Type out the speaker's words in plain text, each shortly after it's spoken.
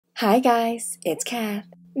Hi guys, it's Kath.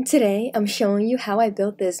 Today I'm showing you how I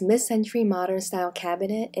built this mid-century modern style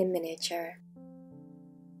cabinet in miniature.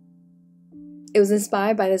 It was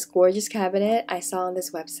inspired by this gorgeous cabinet I saw on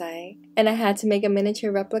this website, and I had to make a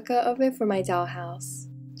miniature replica of it for my dollhouse.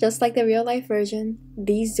 Just like the real life version,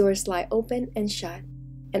 these doors slide open and shut,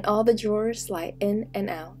 and all the drawers slide in and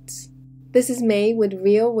out. This is made with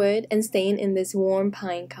real wood and stained in this warm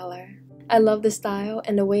pine color. I love the style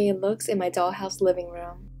and the way it looks in my dollhouse living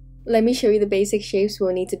room. Let me show you the basic shapes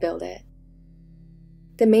we'll need to build it.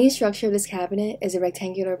 The main structure of this cabinet is a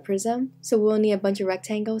rectangular prism, so we'll need a bunch of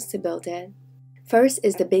rectangles to build it. First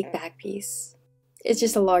is the big back piece. It's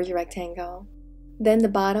just a larger rectangle. Then the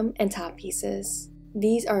bottom and top pieces.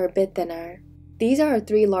 These are a bit thinner. These are our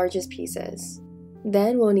three largest pieces.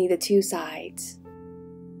 Then we'll need the two sides.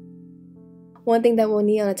 One thing that we'll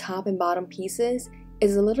need on the top and bottom pieces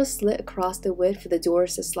is a little slit across the wood for the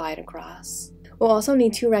doors to slide across. We'll also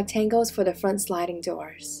need two rectangles for the front sliding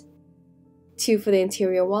doors, two for the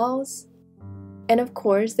interior walls, and of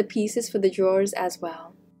course the pieces for the drawers as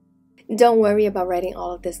well. Don't worry about writing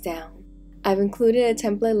all of this down. I've included a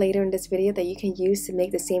template later in this video that you can use to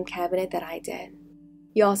make the same cabinet that I did.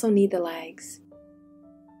 You also need the legs.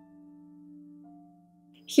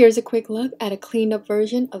 Here's a quick look at a cleaned up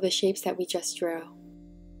version of the shapes that we just drew.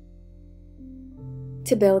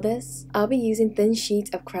 To build this, I'll be using thin sheets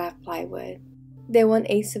of craft plywood. They're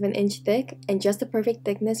 1/8 of an inch thick and just the perfect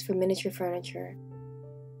thickness for miniature furniture.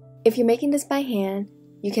 If you're making this by hand,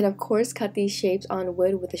 you can of course cut these shapes on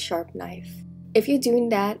wood with a sharp knife. If you're doing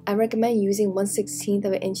that, I recommend using 1/16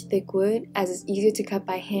 of an inch thick wood as it's easier to cut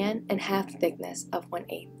by hand and half the thickness of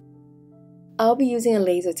 1/8. I'll be using a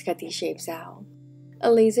laser to cut these shapes out.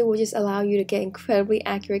 A laser will just allow you to get incredibly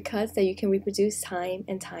accurate cuts that you can reproduce time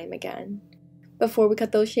and time again. Before we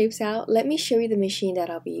cut those shapes out, let me show you the machine that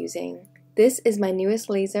I'll be using. This is my newest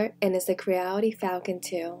laser and it's the Creality Falcon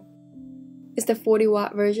 2. It's the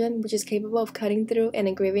 40-watt version, which is capable of cutting through and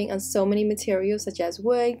engraving on so many materials such as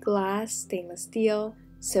wood, glass, stainless steel,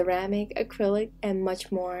 ceramic, acrylic, and much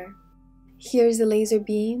more. Here's the laser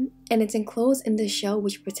beam, and it's enclosed in the shell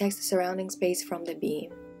which protects the surrounding space from the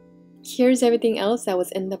beam. Here's everything else that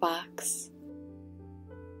was in the box.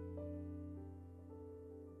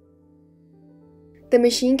 The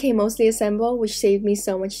machine came mostly assembled, which saved me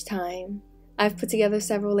so much time. I've put together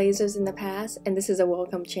several lasers in the past, and this is a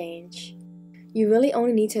welcome change. You really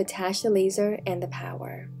only need to attach the laser and the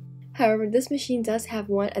power. However, this machine does have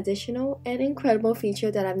one additional and incredible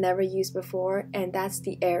feature that I've never used before, and that's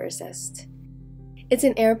the air assist. It's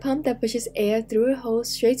an air pump that pushes air through a hose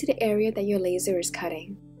straight to the area that your laser is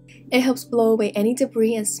cutting. It helps blow away any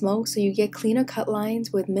debris and smoke so you get cleaner cut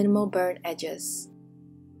lines with minimal burnt edges.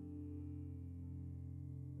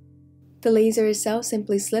 The laser itself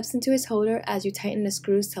simply slips into its holder as you tighten the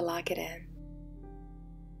screws to lock it in.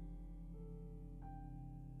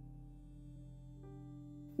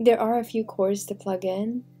 There are a few cords to plug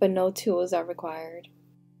in, but no tools are required.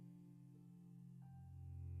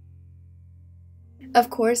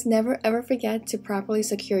 Of course, never ever forget to properly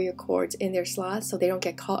secure your cords in their slots so they don't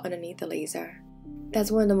get caught underneath the laser.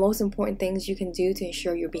 That's one of the most important things you can do to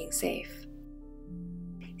ensure you're being safe.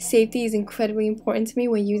 Safety is incredibly important to me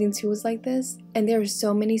when using tools like this, and there are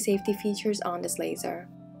so many safety features on this laser.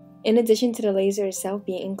 In addition to the laser itself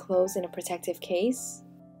being enclosed in a protective case,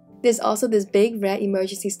 there's also this big red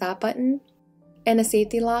emergency stop button, and a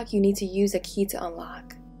safety lock you need to use a key to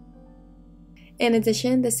unlock. In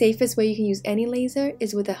addition, the safest way you can use any laser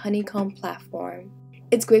is with a honeycomb platform.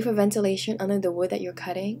 It's great for ventilation under the wood that you're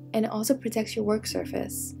cutting, and it also protects your work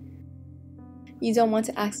surface. You don't want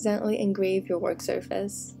to accidentally engrave your work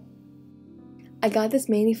surface. I got this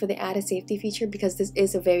mainly for the added safety feature because this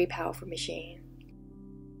is a very powerful machine.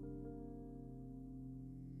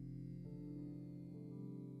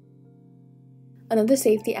 Another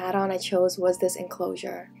safety add-on I chose was this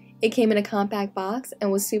enclosure. It came in a compact box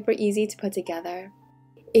and was super easy to put together.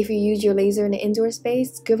 If you use your laser in an indoor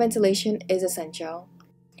space, good ventilation is essential.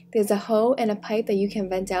 There's a hose and a pipe that you can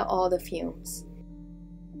vent out all the fumes.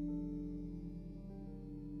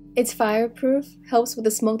 It's fireproof, helps with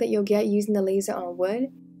the smoke that you'll get using the laser on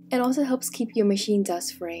wood, and also helps keep your machine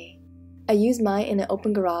dust free. I use mine in an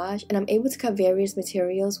open garage and I'm able to cut various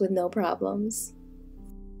materials with no problems.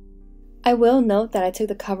 I will note that I took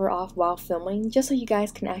the cover off while filming just so you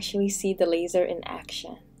guys can actually see the laser in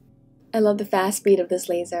action. I love the fast speed of this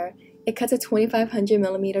laser. It cuts at 2500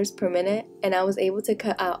 millimeters per minute, and I was able to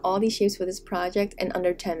cut out all these shapes for this project in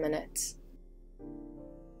under 10 minutes.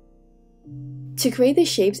 To create the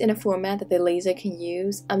shapes in a format that the laser can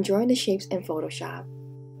use, I'm drawing the shapes in Photoshop.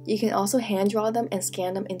 You can also hand draw them and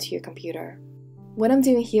scan them into your computer. What I'm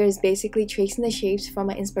doing here is basically tracing the shapes from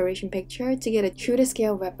my inspiration picture to get a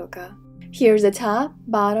true-to-scale replica. Here's the top,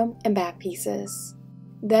 bottom, and back pieces.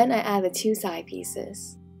 Then I add the 2 side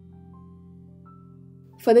pieces.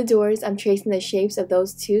 For the doors, I'm tracing the shapes of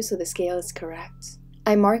those 2 so the scale is correct.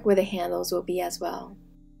 I mark where the handles will be as well.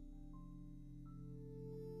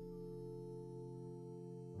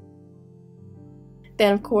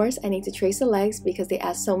 Then of course, I need to trace the legs because they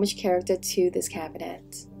add so much character to this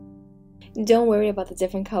cabinet. Don't worry about the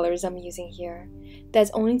different colors I'm using here.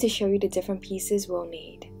 That's only to show you the different pieces we'll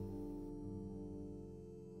need.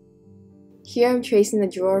 Here I'm tracing the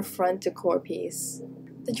drawer front to core piece.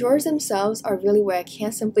 The drawers themselves are really where I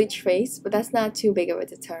can't simply trace, but that's not too big of a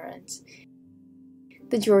deterrent.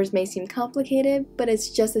 The drawers may seem complicated, but it's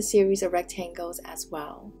just a series of rectangles as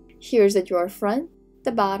well. Here's the drawer front,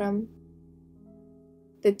 the bottom,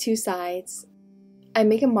 the 2 sides. I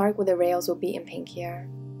make a mark where the rails will be in pink here.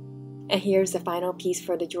 And here's the final piece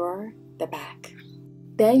for the drawer, the back.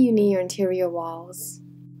 Then you need your interior walls.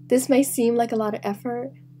 This may seem like a lot of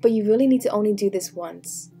effort, but you really need to only do this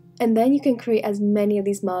once. And then you can create as many of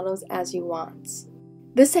these models as you want.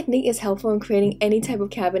 This technique is helpful in creating any type of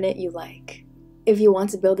cabinet you like. If you want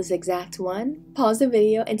to build this exact one, pause the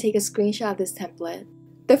video and take a screenshot of this template.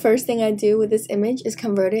 The first thing I do with this image is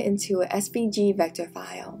convert it into a SVG vector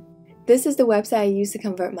file. This is the website I use to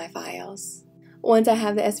convert my files. Once I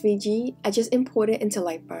have the SVG, I just import it into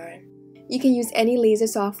Lightburn. You can use any laser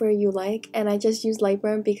software you like, and I just use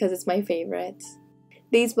Lightburn because it's my favorite.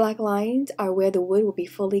 These black lines are where the wood will be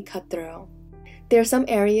fully cut through. There are some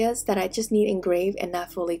areas that I just need engraved and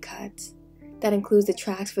not fully cut. That includes the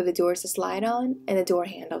tracks for the doors to slide on and the door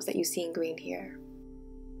handles that you see in green here.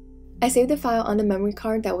 I saved the file on the memory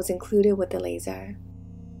card that was included with the laser.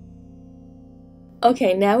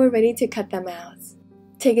 Okay, now we're ready to cut them out.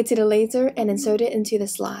 Take it to the laser and insert it into the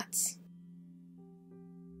slots.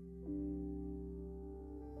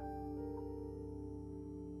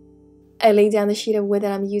 I lay down the sheet of wood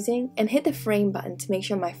that I'm using and hit the frame button to make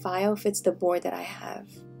sure my file fits the board that I have.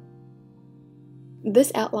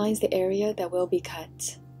 This outlines the area that will be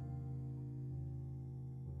cut.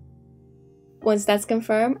 Once that's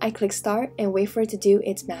confirmed, I click start and wait for it to do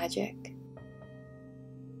its magic.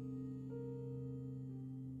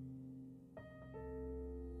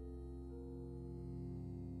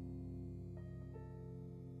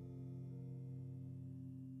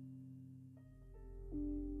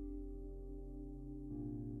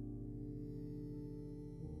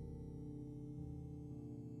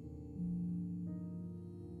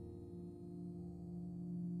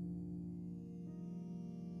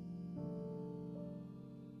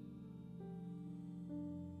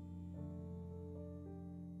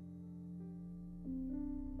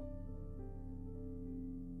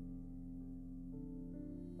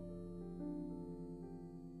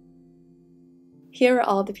 Here are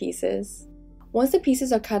all the pieces. Once the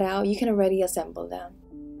pieces are cut out, you can already assemble them.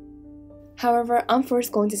 However, I'm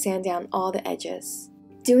first going to sand down all the edges.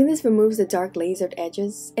 Doing this removes the dark lasered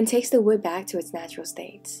edges and takes the wood back to its natural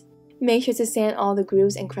state. Make sure to sand all the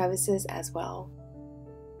grooves and crevices as well.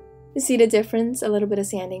 You see the difference a little bit of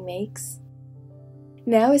sanding makes?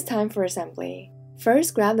 Now it's time for assembly.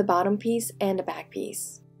 First, grab the bottom piece and the back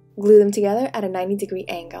piece. Glue them together at a 90-degree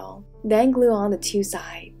angle. Then glue on the 2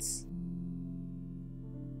 sides.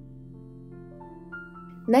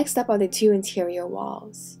 Next up are the 2 interior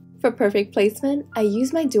walls. For perfect placement, I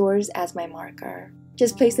use my doors as my marker.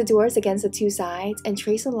 Just place the doors against the 2 sides and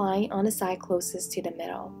trace a line on the side closest to the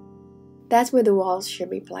middle. That's where the walls should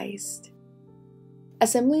be placed.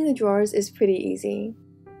 Assembling the drawers is pretty easy.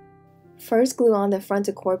 First, glue on the front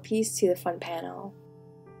to core piece to the front panel.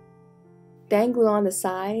 Then glue on the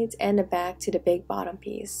sides and the back to the big bottom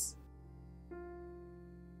piece.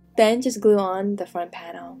 Then just glue on the front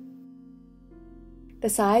panel. The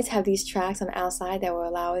sides have these tracks on the outside that will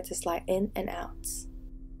allow it to slide in and out.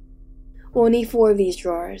 We'll need 4 of these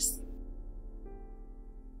drawers.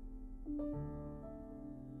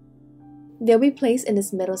 They'll be placed in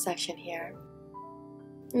this middle section here.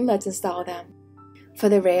 Let's install them. For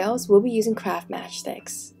the rails, we'll be using craft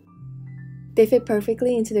matchsticks. They fit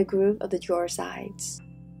perfectly into the groove of the drawer sides.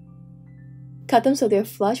 Cut them so they're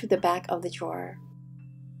flush with the back of the drawer.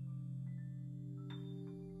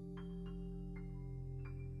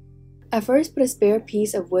 I first put a spare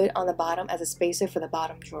piece of wood on the bottom as a spacer for the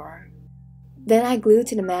bottom drawer. Then I glue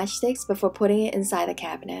to the matchsticks before putting it inside the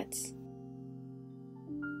cabinet.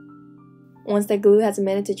 Once the glue has a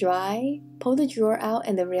minute to dry, pull the drawer out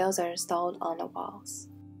and the rails are installed on the walls.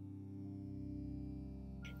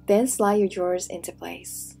 Then slide your drawers into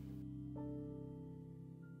place.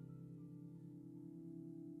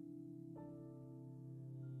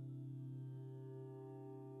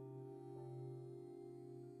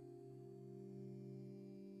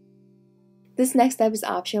 This next step is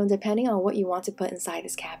optional depending on what you want to put inside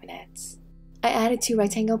this cabinet. I added 2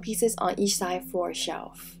 rectangle pieces on each side for a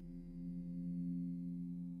shelf.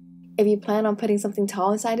 If you plan on putting something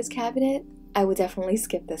tall inside this cabinet, I would definitely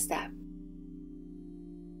skip this step.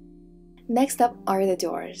 Next up are the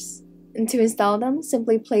doors. And to install them,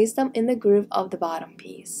 simply place them in the groove of the bottom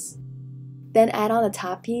piece. Then add on the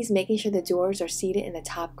top piece, making sure the doors are seated in the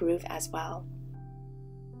top groove as well.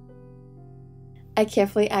 I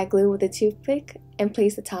carefully add glue with a toothpick and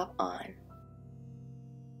place the top on.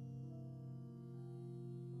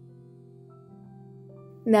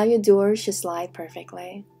 Now your doors should slide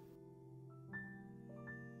perfectly.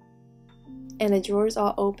 And the drawers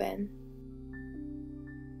are open.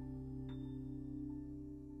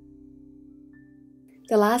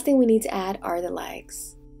 The last thing we need to add are the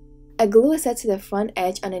legs. I glue a set to the front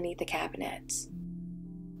edge underneath the cabinet.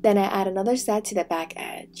 Then I add another set to the back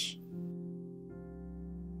edge.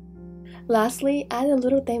 Lastly, add the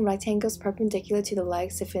little thin rectangles perpendicular to the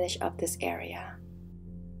legs to finish up this area.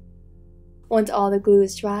 Once all the glue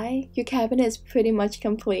is dry, your cabinet is pretty much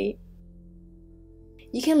complete.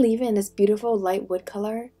 You can leave it in this beautiful light wood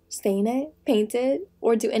color, stain it, paint it,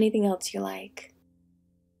 or do anything else you like.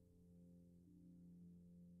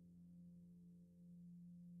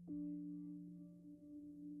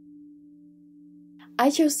 I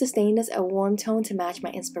chose to stain this a warm tone to match my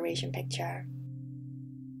inspiration picture.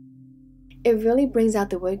 It really brings out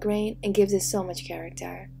the wood grain and gives it so much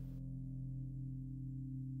character.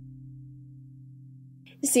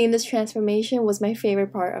 Seeing this transformation was my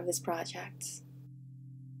favorite part of this project.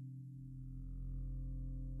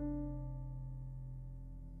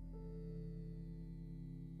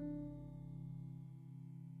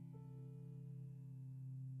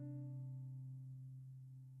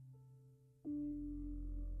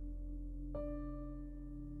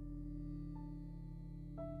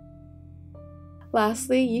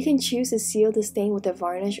 Lastly, you can choose to seal the stain with a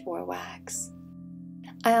varnish or wax.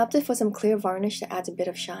 I opted for some clear varnish to add a bit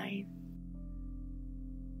of shine.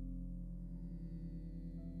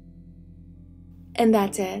 And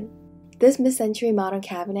that's it. This mid-century modern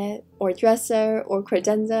cabinet, or dresser, or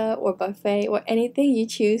credenza, or buffet, or anything you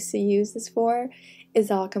choose to use this for,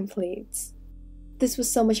 is all complete. This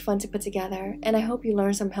was so much fun to put together, and I hope you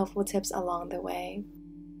learned some helpful tips along the way.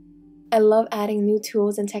 I love adding new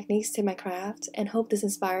tools and techniques to my craft and hope this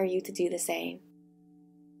inspires you to do the same.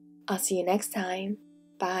 I'll see you next time.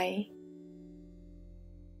 Bye.